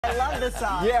I love this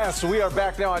song. Yes, we are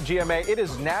back now on GMA. It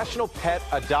is National Pet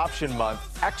Adoption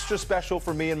Month. Extra special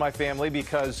for me and my family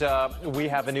because we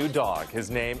have a new dog. His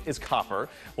name is Copper.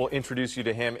 We'll introduce you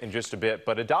to him in just a bit.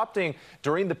 But adopting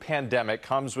during the pandemic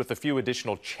comes with a few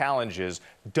additional challenges.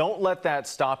 Don't let that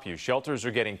stop you. Shelters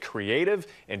are getting creative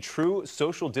in true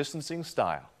social distancing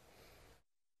style.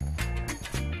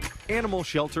 Animal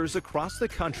shelters across the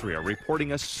country are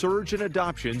reporting a surge in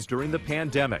adoptions during the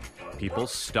pandemic. People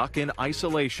stuck in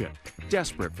isolation,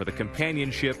 desperate for the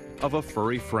companionship of a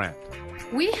furry friend.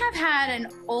 We have had an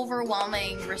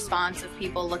overwhelming response of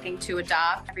people looking to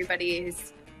adopt. Everybody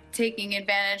is taking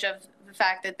advantage of the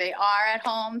fact that they are at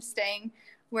home, staying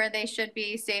where they should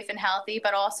be, safe and healthy,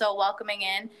 but also welcoming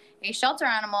in a shelter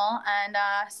animal and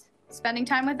spending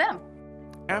time with them.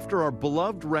 After our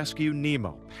beloved rescue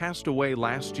Nemo passed away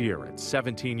last year at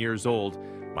 17 years old,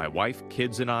 my wife,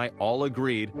 kids, and I all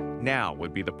agreed now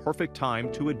would be the perfect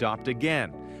time to adopt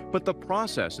again. But the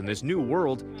process in this new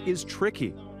world is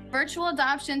tricky. Virtual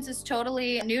adoptions is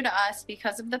totally new to us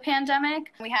because of the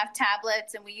pandemic. We have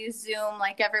tablets and we use Zoom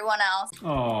like everyone else.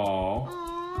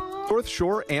 Aww. North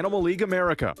Shore Animal League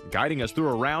America guiding us through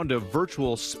a round of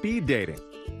virtual speed dating.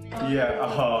 Yeah,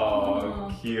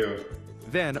 oh, cute.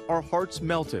 Then our hearts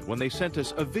melted when they sent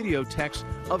us a video text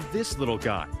of this little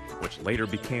guy, which later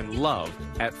became love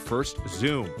at first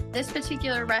Zoom. This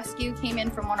particular rescue came in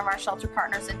from one of our shelter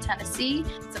partners in Tennessee.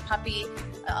 It's a puppy,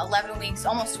 11 weeks,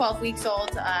 almost 12 weeks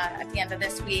old at the end of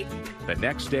this week. The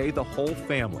next day, the whole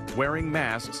family, wearing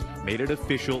masks, made it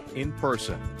official in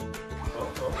person.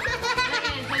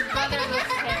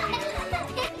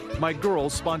 My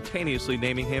girls spontaneously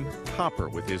naming him Copper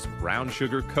with his brown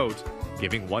sugar coat,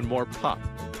 giving one more pup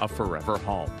a forever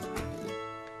home.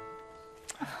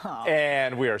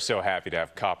 And we are so happy to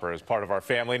have Copper as part of our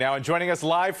family now. And joining us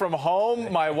live from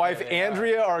home, my wife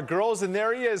Andrea, our girls, and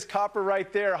there he is, Copper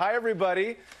right there. Hi,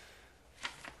 everybody.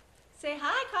 Say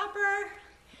hi, Copper.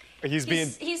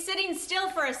 He's sitting still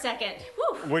for a second.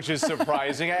 Whew. Which is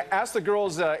surprising. Ask the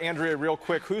girls, Andrea, real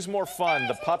quick, who's more fun,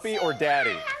 the puppy or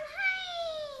daddy?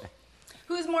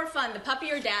 Who's more fun, the puppy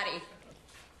or daddy?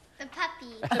 The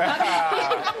puppy. The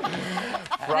puppy.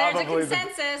 Probably There's a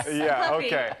consensus. Yeah, puppy.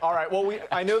 okay. All right. Well,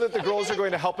 I know that the girls are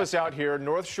going to help us out here.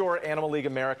 North Shore Animal League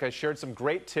America shared some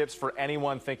great tips for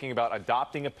anyone thinking about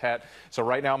adopting a pet. So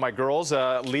right now, my girls,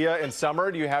 Leah and Summer,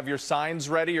 do you have your signs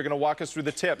ready? You're going to walk us through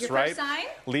the tips, your right? First sign?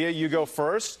 Leah, you go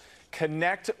first.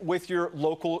 Connect with your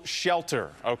local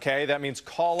shelter, okay? That means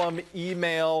call them,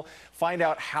 email, find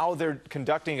out how they're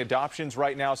conducting adoptions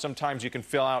right now. Sometimes you can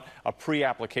fill out a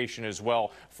pre-application as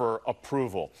well for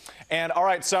approval. And all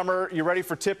right, Summer, you ready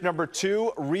for tip number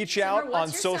 2? Reach out on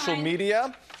social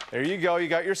media. There you go. You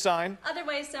got your sign. Other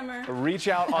way, Summer. Reach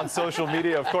out on social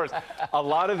media, of course. A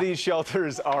lot of these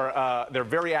shelters are, they're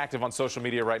very active on social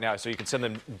media right now, so you can send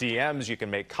them DMs, you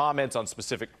can make comments on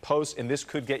specific posts, and this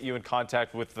could get you in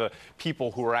contact with the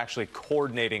people who are actually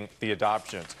coordinating the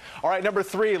adoptions. All right, number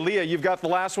 3, Leah, you've got the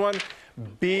last one.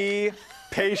 Be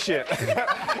patient.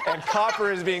 And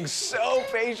Copper is being so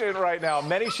patient right now.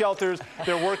 Many shelters,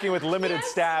 they're working with limited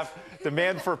staff.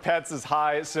 Demand for pets is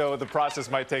high, so the process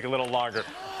might take a little longer.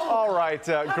 All right,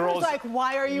 girls. Like,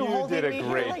 why are you holding me? You did a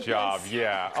great job.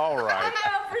 Yeah, all right.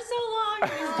 I'm out for so long.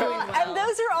 He's doing well. And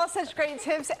those are all such great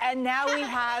tips. And now we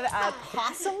have a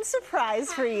possum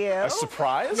surprise for you. A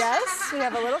surprise? Yes, we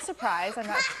have a little surprise. I'm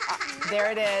not.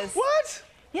 There it is. What?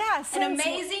 Yes. An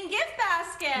amazing gift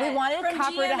basket. We wanted from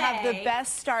Copper GMA. to have the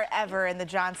best start ever in the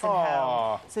Johnson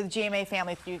home. So the GMA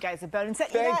family threw you guys a bone and said,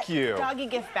 Thank you. Doggy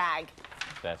gift bag.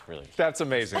 That's really cute. That's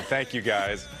amazing. Thank you,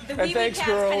 guys. The and thanks, cats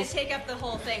girls. kind of take up the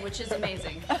whole thing, which is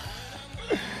amazing.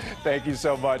 Thank you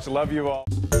so much. Love you all.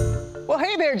 Well,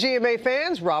 hey there, GMA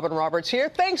fans. Robin Roberts here.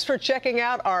 Thanks for checking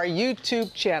out our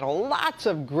YouTube channel. Lots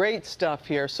of great stuff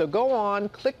here. So go on,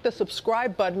 click the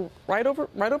subscribe button right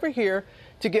over here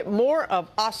to get more of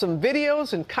awesome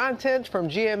videos and content from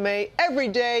GMA every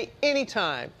day,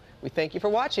 anytime. We thank you for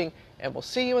watching, and we'll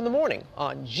see you in the morning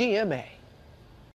on GMA.